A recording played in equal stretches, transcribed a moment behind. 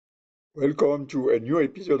Welcome to a new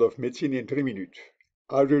episode of Medicine in 3 minutes.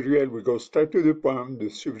 As usual, we go straight to the point. The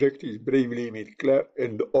subject is bravely made clear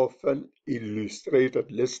and often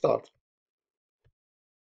illustrated. Let's start.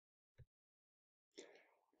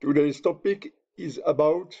 Today's topic is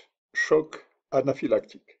about shock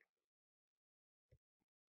anaphylactic.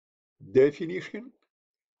 Definition,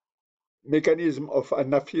 mechanism of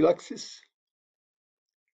anaphylaxis,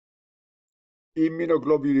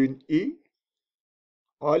 immunoglobulin E,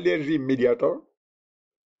 allergy mediator,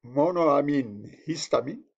 monoamine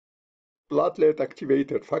histamine, platelet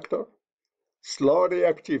activated factor, slow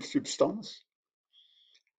reactive substance,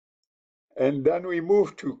 and then we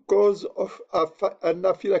move to cause of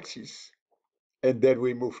anaphylaxis, and then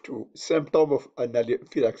we move to symptom of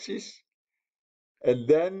anaphylaxis, and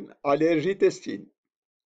then allergy testing.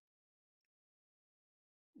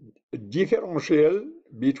 Differential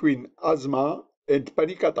between asthma and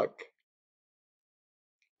panic attack.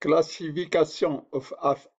 Classification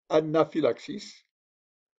of anaphylaxis.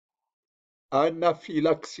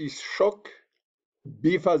 Anaphylaxis shock,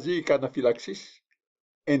 biphasic anaphylaxis,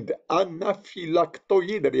 and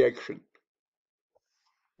anaphylactoid reaction.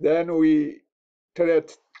 Then we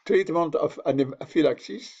treatment of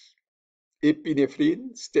anaphylaxis,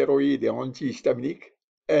 epinephrine, steroid, and antihistaminic,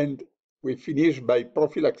 and we finish by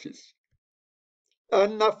prophylaxis.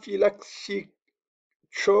 Anaphylactic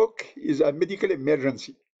shock is a medical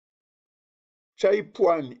emergency. Type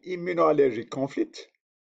 1 immunoallergic conflict,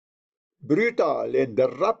 brutal and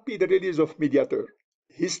rapid release of mediator,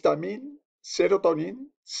 histamine, serotonin,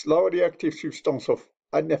 slow reactive substance of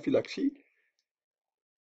anaphylaxis,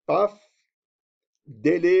 PAF,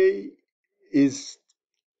 delay is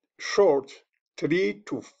short, 3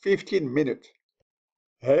 to 15 minutes.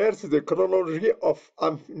 Here's the chronology of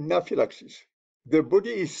anaphylaxis. The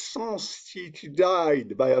body is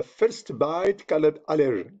sensitized by a first bite called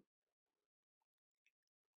allergen.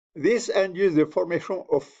 This induces the formation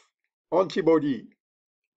of antibody,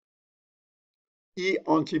 E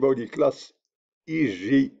antibody class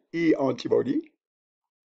IgE antibody.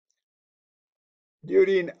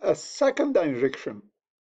 During a second injection,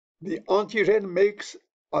 the antigen makes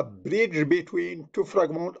a bridge between two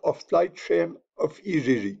fragments of light chain of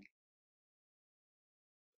IgG.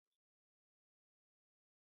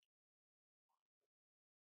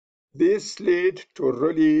 This leads to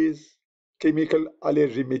release chemical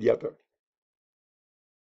allergy mediator.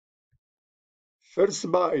 First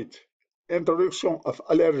bite, introduction of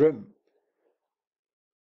allergen,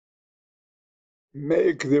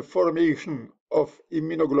 make the formation of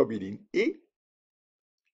immunoglobulin E.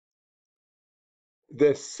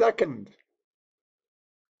 The second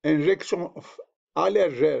injection of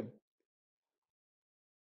allergen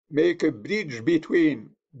make a bridge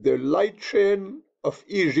between the light chain of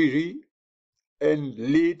IgG and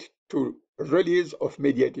lead to release of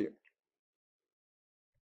mediator.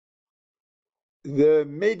 The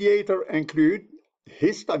mediator include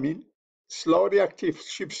histamine, slow reactive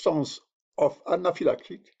substance of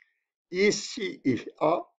anaphylactic,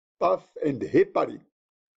 ECHA, PAF, and heparin.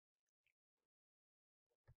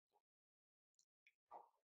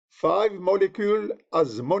 5 molecules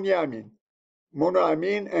as monoamine.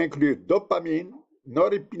 Monoamine include dopamine,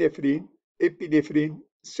 norepinephrine, epinephrine,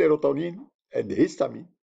 serotonin, and histamine.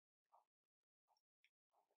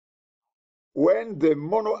 When the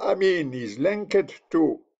monoamine is linked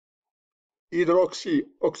to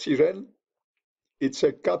hydroxyoxygen, it's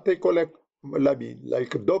a catecholamine, like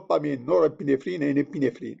dopamine, norepinephrine, and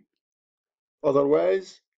epinephrine.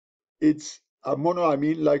 Otherwise, it's a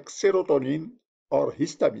monoamine like serotonin or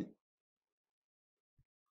histamine.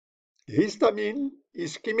 Histamine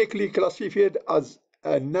is chemically classified as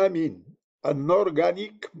an amine, an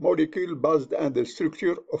organic molecule based on the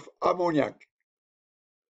structure of ammoniac.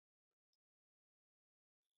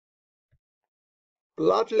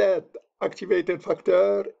 Platelet activated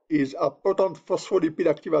factor is a potent phospholipid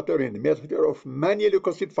activator and mediator of many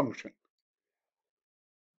leukocyte functions.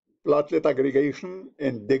 Platelet aggregation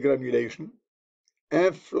and degranulation,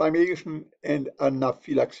 inflammation, and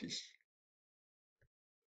anaphylaxis.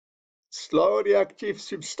 Slow reactive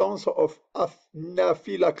substance of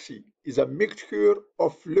anaphylaxis is a mixture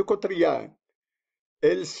of leukotriene,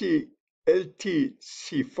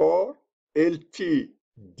 LTC4,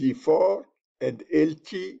 LTD4, and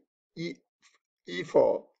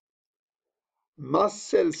LTE4. Mast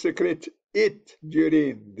cells secrete it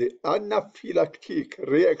during the anaphylactic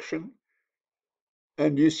reaction,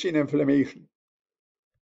 inducing inflammation.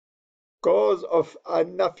 Cause of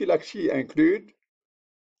anaphylaxis include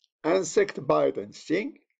insect bite and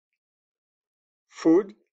sting,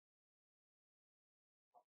 food,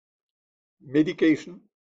 medication,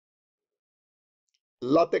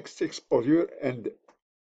 latex exposure and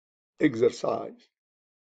exercise,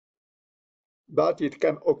 but it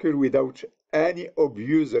can occur without any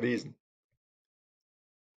obvious reason.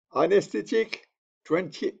 Anesthetic,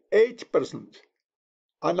 28%.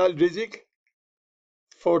 Analgesic,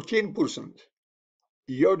 14%.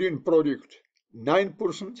 Iodine product,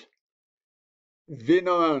 9%.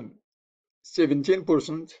 Venom,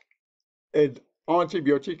 17%. And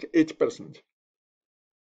antibiotic, 8%.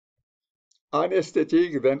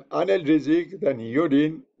 Anesthetic, then analgesic, then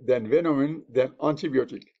iodine, then venom, then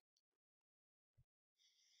antibiotic.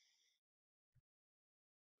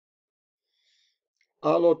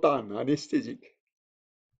 Allotan, anesthetic.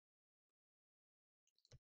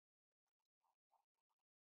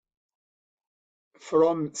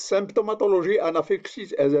 From symptomatology,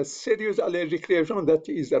 anaphylaxis is a serious allergic reaction that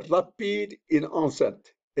is rapid in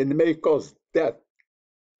onset and may cause death.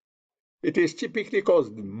 It is typically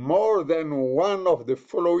caused more than one of the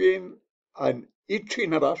following: an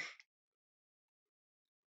itching rash,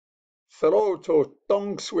 throat or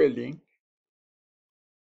tongue swelling,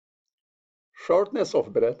 shortness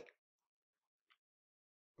of breath,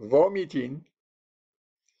 vomiting,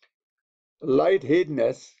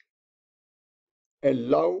 lightheadedness, and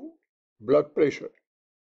low blood pressure.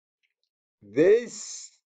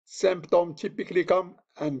 These symptoms typically come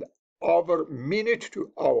and over minute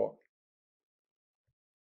to hour.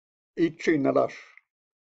 Itching rash.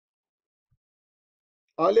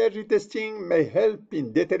 Allergy testing may help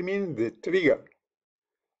in determining the trigger.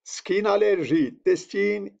 Skin allergy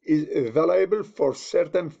testing is available for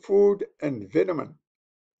certain food and venom.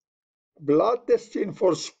 Blood testing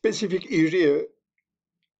for specific IgE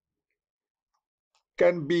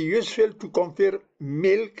can be useful to confirm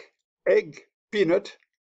milk, egg, peanut,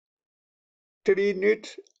 tree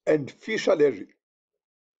nut, and fish allergy.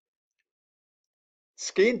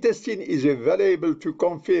 Skin testing is available to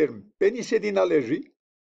confirm penicillin allergy,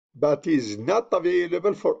 but is not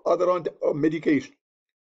available for other medication.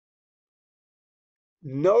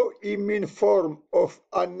 No immune form of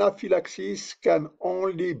anaphylaxis can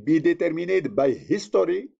only be determined by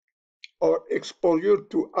history or exposure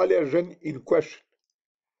to allergen in question,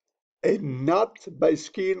 and not by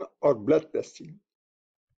skin or blood testing.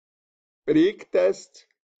 Pre-test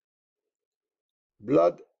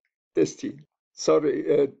blood testing.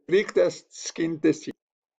 Pre-test skin testing.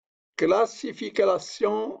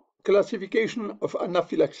 Classification of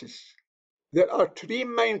anaphylaxis. There are three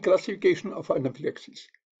main classifications of anaphylaxis.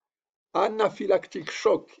 Anaphylactic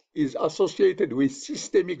shock is associated with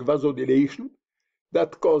systemic vasodilation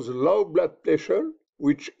that causes low blood pressure,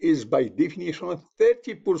 which is by definition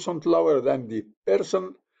 30% lower than the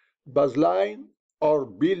person baseline or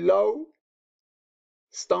below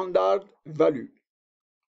standard value.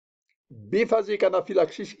 Biphasic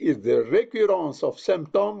anaphylaxis is the recurrence of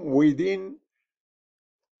symptoms within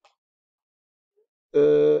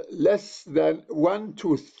less than 1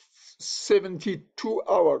 to 72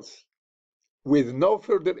 hours with no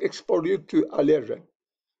further exposure to allergen.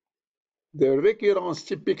 The recurrence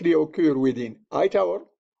typically occurs within 8 hours.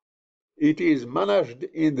 It is managed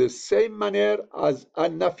in the same manner as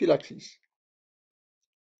anaphylaxis.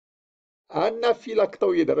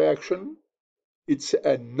 Anaphylactoid reaction, it's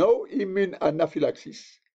a no-immune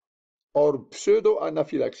anaphylaxis or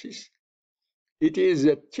pseudo-anaphylaxis. It is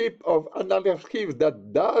a type of anaphylaxis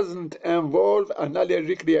that doesn't involve an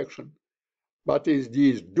allergic reaction, but is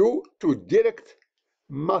due to direct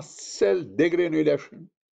mast cell degranulation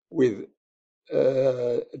with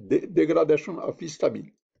degradation of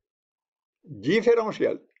histamine.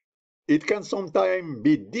 Differential. It can sometimes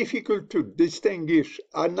be difficult to distinguish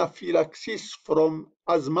anaphylaxis from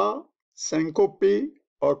asthma, syncope,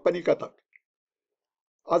 or panic attack.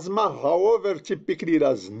 Asthma, however, typically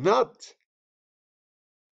does not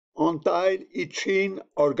entail itching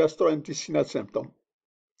or gastrointestinal symptoms.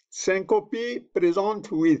 Syncope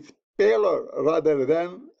presents with pallor rather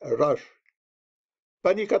than rash.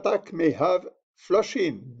 Panic attack may have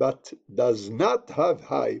flushing but does not have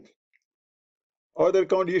hive. Other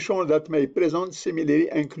conditions that may present similarly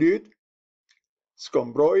include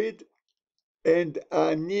scombroid and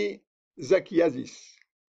anisakiasis.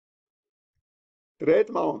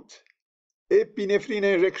 Treatment: epinephrine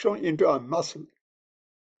injection into a muscle,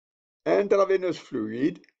 intravenous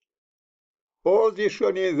fluid,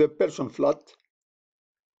 positioning the person flat.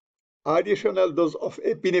 Additional dose of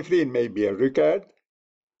epinephrine may be required.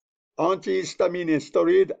 Antihistamine and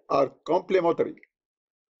steroid are complementary.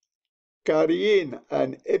 Carrying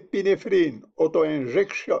an epinephrine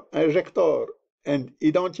auto-injector and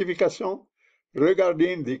identification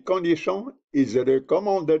regarding the condition is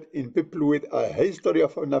recommended in people with a history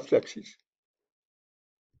of anaphylaxis.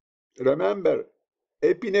 Remember,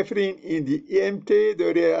 epinephrine in the EMT,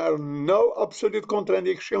 there are no absolute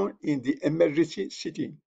contraindication in the emergency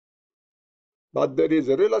setting. But there is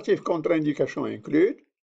a relative contraindication include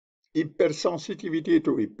hypersensitivity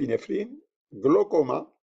to epinephrine, glaucoma,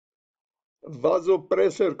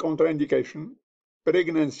 vasopressor contraindication,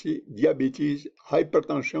 pregnancy, diabetes,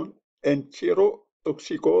 hypertension,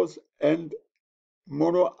 enterotoxicose, and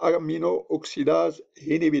monoamino oxidase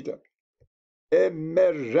inhibitor.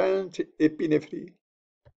 Emergent epinephrine.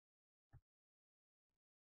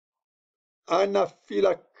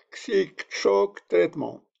 Anaphylactic shock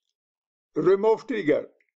treatment. Remove trigger.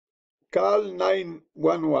 Call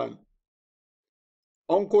 911.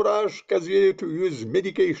 Encourage casualty to use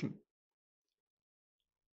medication.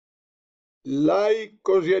 Lie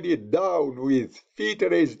casualty down with feet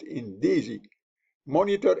raised in dizzy.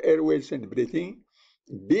 Monitor airways and breathing.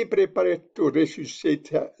 Be prepared to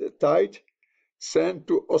resuscitate. Sent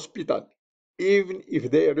to hospital, even if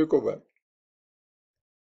they recover.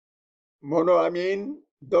 Monoamine,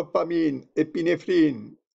 dopamine,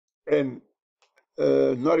 epinephrine, and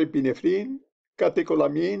norepinephrine,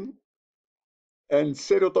 catecholamine, and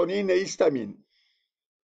serotonin and histamine.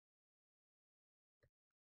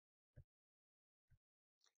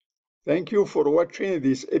 Thank you for watching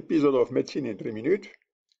this episode of Medicine in 3 minutes.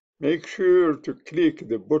 Make sure to click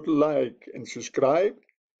the button like and subscribe.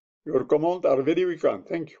 Your comments are very welcome.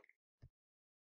 Thank you.